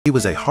It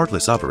was a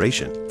heartless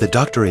operation. The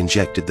doctor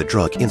injected the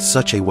drug in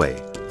such a way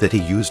that he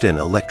used an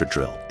electric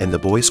drill, and the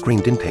boy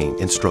screamed in pain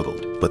and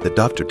struggled. But the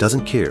doctor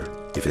doesn't care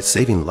if it's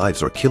saving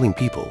lives or killing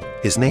people.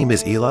 His name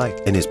is Eli,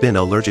 and he's been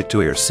allergic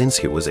to air since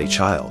he was a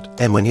child.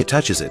 And when he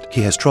touches it,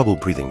 he has trouble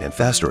breathing and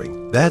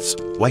fastering. That's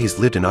why he's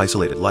lived an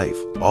isolated life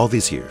all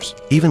these years.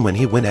 Even when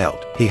he went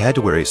out, he had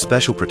to wear a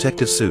special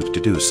protective suit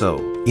to do so,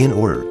 in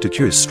order to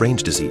cure his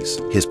strange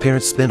disease. His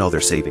parents spent all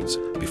their savings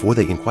before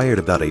they inquired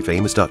about a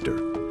famous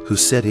doctor who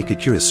said he could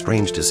cure his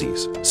strange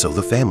disease. So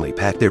the family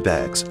packed their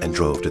bags and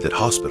drove to that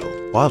hospital.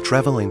 While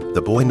traveling,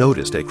 the boy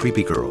noticed a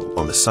creepy girl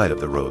on the side of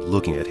the road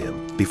looking at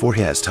him. Before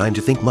he has time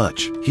to think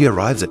much, he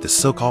arrives at the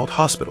so-called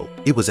hospital.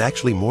 It was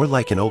actually more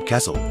like an old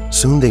castle.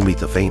 Soon they meet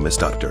the famous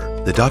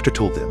doctor. The doctor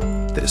told them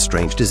that his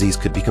strange disease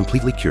could be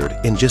completely cured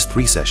in just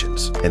 3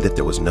 sessions, and that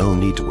there was no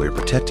need to wear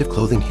protective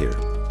clothing here,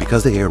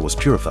 because the air was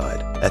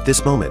purified. At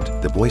this moment,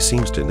 the boy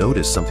seems to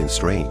notice something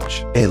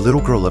strange. A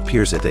little girl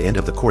appears at the end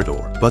of the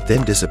corridor, but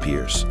then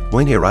disappears.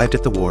 When he arrived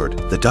at the ward,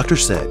 the doctor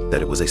said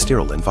that it was a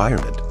sterile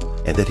environment,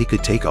 and that he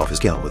could take off his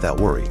gown without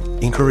worry.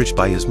 Encouraged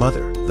by his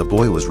mother, the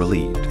boy was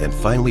relieved and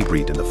finally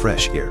breathed in the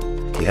fresh air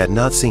he had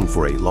not seen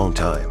for a long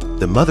time.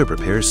 The mother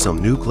prepares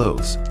some new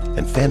clothes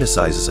and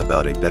fantasizes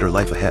about a better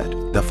life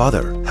ahead. The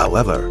father,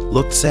 however,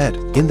 looked sad.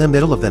 In the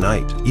middle of the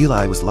night,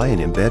 Eli was lying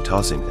in bed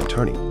tossing and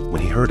turning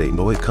when he heard a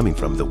noise coming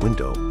from the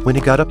window. When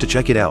he got up to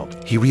check it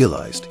out, he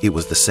realized it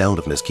was the sound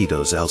of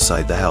mosquitoes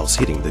outside the house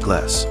hitting the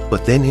glass.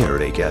 But then he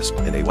heard a gasp,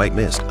 and a white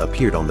mist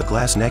appeared on the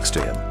glass next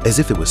to him, as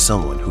if it was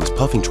someone who was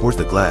puffing towards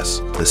the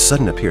glass. The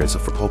sudden appearance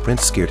of football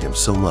prints scared him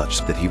so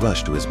much that he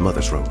rushed to his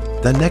mother's room.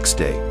 The next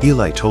day,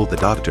 Eli told the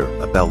doctor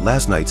about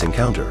last night's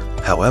encounter.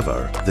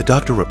 However, the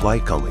doctor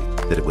replied calmly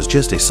that it was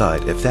just a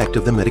side effect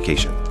of the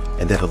medication,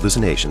 and that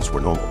hallucinations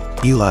were normal.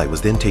 Eli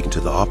was then taken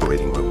to the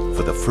operating room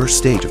for the first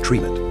stage of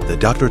treatment. The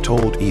doctor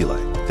told Eli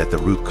that the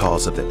root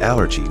cause of the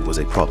allergy was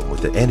a problem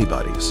with the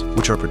antibodies,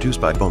 which are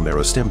produced by bone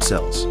marrow stem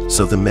cells,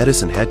 so the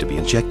medicine had to be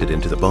injected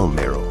into the bone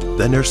marrow.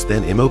 The nurse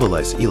then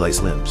immobilized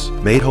Eli's limbs,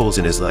 made holes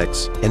in his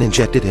legs, and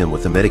injected him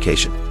with the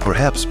medication,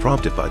 perhaps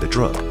prompted by the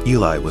drug.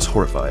 Eli was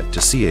horrified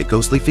to see a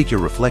ghostly figure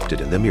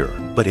reflected in the mirror,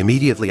 but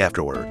immediately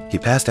afterward, he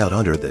passed out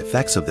under the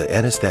effects of the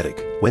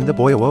anesthetic. When the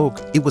boy awoke,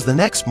 it was the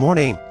next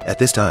morning. At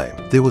this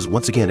time, there was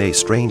once again a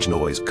strange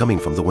noise coming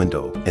from the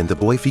window, and the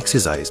boy fixed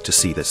his eyes to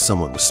see that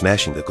someone was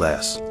smashing the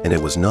glass, and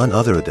it was none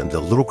other than the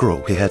little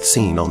girl he had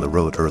seen on the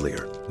road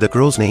earlier. The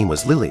girl's name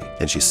was Lily,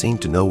 and she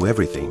seemed to know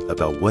everything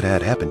about what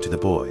had happened to the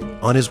boy.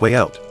 On his way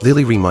out,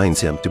 Lily reminds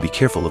him to be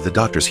careful of the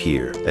doctors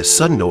here, as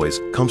sudden noise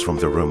comes from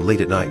the room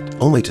late at night,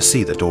 only to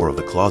see the door of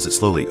the closet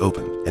slowly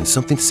open, and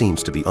something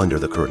seems to be under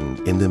the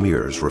curtain in the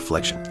mirror's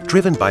reflection.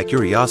 Driven by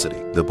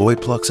curiosity, the boy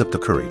plucks up the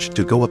courage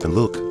to go up and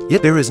look,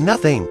 yet there is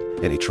nothing,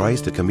 and he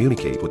tries to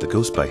communicate with the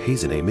ghost by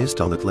hazing a mist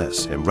on the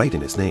glass and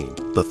writing his name.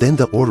 But then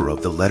the order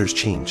of the letters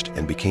changed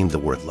and became the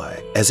word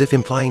lie, as if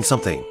implying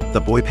something. The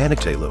boy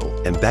panicked a little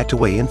and backed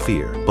away in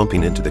fear,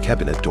 bumping into the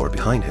cabinet door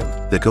behind him.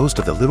 The ghost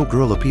of the little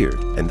girl appeared,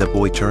 and the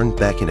boy turned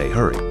back in a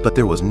hurry, but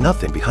there was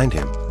nothing behind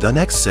him. The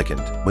next second,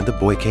 when the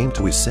boy came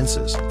to his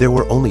senses, there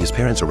were only his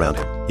parents around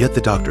him. Yet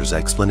the doctor's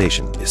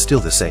explanation is still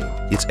the same.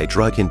 It's a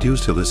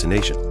drug-induced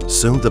hallucination.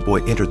 Soon the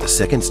boy entered the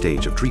second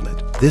stage of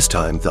treatment. This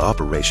time, the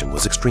operation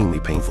was extremely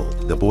painful.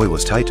 The boy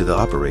was tied to the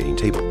operating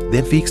table,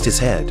 then fixed his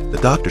head. The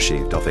doctor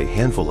shaved off a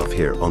handful of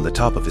hair on the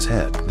top of his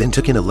head, then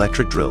took an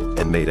electric drill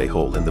and made a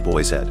hole in the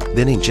boy's head,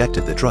 then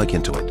injected the drug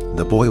into it.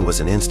 The boy was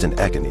in instant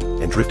agony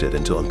and drifted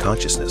into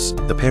unconsciousness.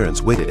 The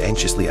parents waited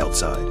anxiously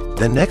outside.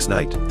 The next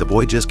night, the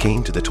boy just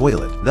came to the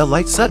toilet. The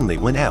light suddenly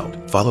went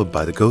out, followed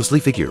by the ghostly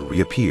figure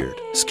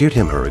reappeared. Scared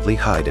him hurriedly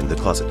hide in the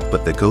closet,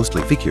 but the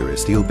ghostly figure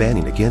is still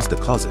banging against the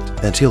closet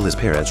until his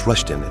parents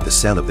rushed in and the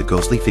sound of the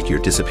ghostly figure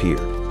disappeared.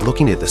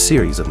 Looking at the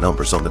series of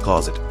numbers on the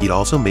closet, it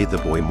also made the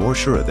boy more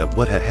sure that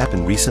what had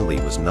happened recently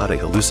was not a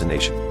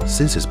hallucination.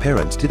 Since his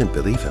parents didn't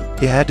believe him,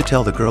 he had to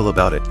tell the girl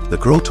about it. The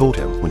girl told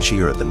him when she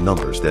heard the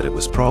numbers that it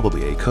was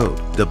probably a code.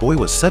 The boy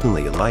was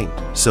suddenly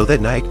enlightened, so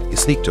that night he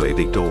sneaked to a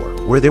big door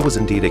where there was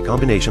indeed a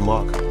combination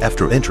lock.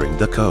 After entering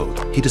the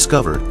code, he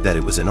discovered that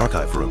it was an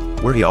archive room,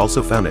 where he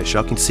also found a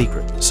shocking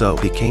secret. So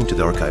he came to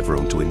the archive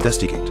room to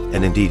investigate,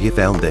 and indeed he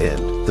found the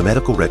end. The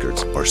medical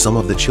records are some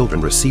of the children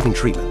receiving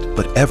treatment,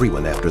 but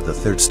everyone after the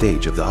third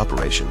stage of the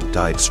operation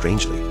died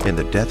strangely, and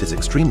the death is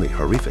extremely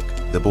horrific.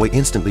 The boy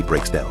instantly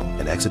breaks down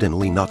and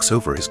accidentally knocks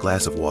over his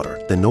glass of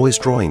water, the noise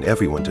drawing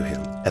everyone to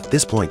him. At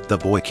this point, the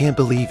boy can't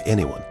believe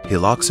anyone. He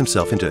locks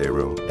himself into a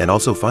room and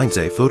also finds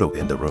a photo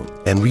in the room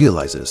and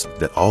realizes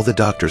that all the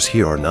doctors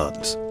here are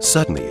nuns.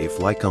 Suddenly, a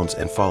fly comes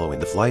and following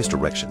the fly's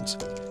directions,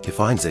 he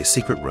finds a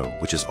secret room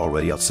which is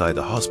already outside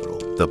the hospital.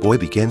 The boy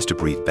begins to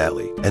breathe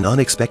badly, and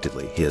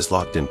unexpectedly he is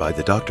locked in by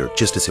the doctor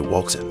just as he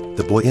walks in.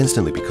 The boy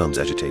instantly becomes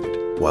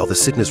agitated, while the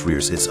sickness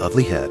rears its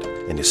ugly head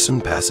and he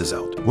soon passes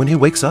out. When he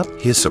wakes up,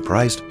 he is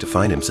surprised to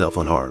find himself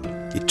unharmed.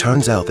 It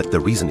turns out that the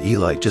reason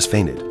Eli just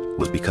fainted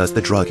was because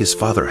the drug his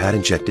father had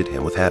injected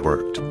him with had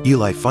worked.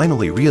 Eli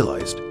finally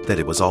realized that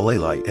it was all a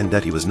lie and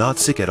that he was not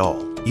sick at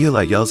all.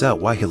 Eli yells out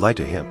why he lied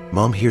to him.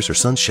 Mom hears her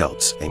son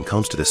shouts and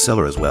comes to the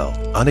cellar as well.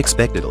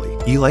 Unexpectedly,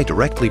 Eli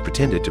directly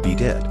pretended to be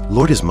dead,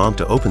 lured his mom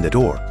to open the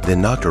door,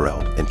 then knocked her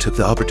out and took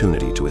the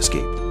opportunity to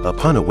escape.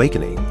 Upon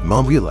awakening,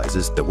 Mom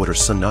realizes that what her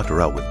son knocked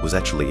her out with was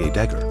actually a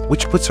dagger,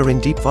 which puts her in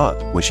deep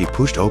thought. When she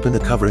pushed open the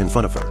cover in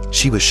front of her,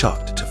 she was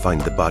shocked to find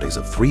the bodies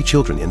of 3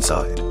 children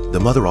inside. The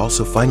mother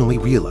also finally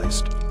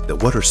realized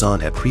that what her son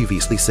had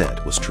previously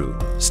said was true.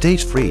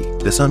 Stage 3.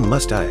 The son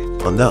must die.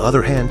 On the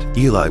other hand,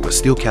 Eli was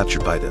still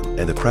captured by them,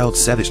 and the crowd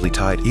savagely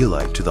tied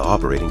Eli to the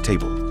operating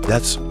table.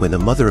 That's when the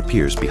mother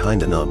appears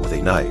behind the nun with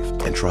a knife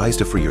and tries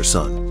to free her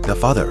son. The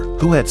father,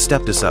 who had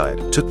stepped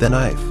aside, took the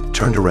knife,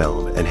 turned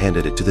around, and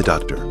handed it to the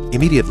doctor.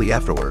 Immediately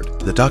afterward,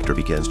 the doctor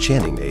begins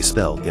chanting a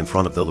spell in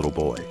front of the little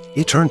boy.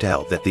 It turned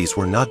out that these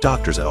were not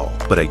doctors at all,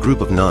 but a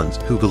group of nuns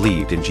who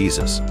believed in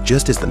Jesus.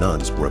 Just as the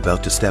nuns were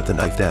about to stab the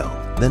knife down,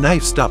 the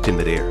knife stopped in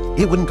midair.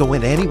 It wouldn't go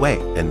in any way,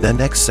 and the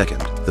next second,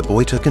 the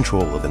boy took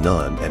control of the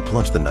nun and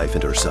plunged the knife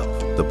into herself.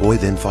 The boy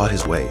then fought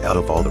his way out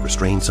of all the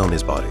restraints on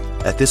his body.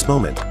 At this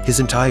moment,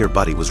 his entire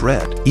body was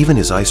red. Even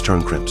his eyes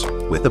turned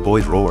crimson. With the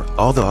boy's roar,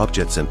 all the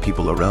objects and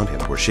people around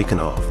him were shaken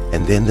off,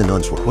 and then the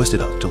nuns were hoisted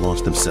up to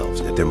launch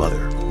themselves at their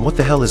mother. What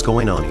the hell is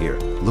going on here?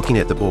 Looking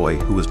at the boy,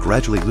 who was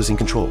gradually losing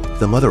control,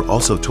 the mother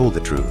also told the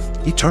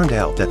truth. It turned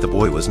out that the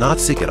boy was not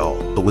sick at all,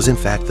 but was in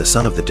fact the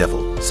son of the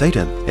devil,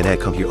 Satan, and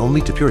had come here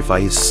only to purify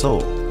his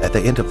soul. At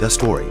the end of the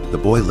story, the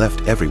boy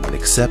left everyone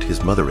except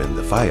his mother in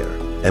the fire,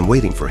 and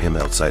waiting for him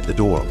outside the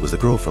door was the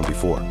girl from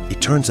before.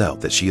 It turns out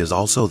that she is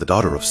also the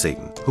daughter of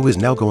Satan, who is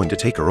now going to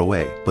take her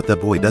away, but the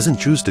boy doesn't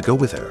choose to go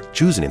with her,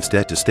 choosing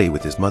instead to stay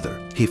with his mother.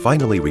 He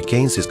finally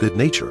regains his good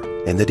nature,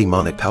 and the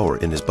demonic power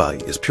in his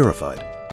body is purified.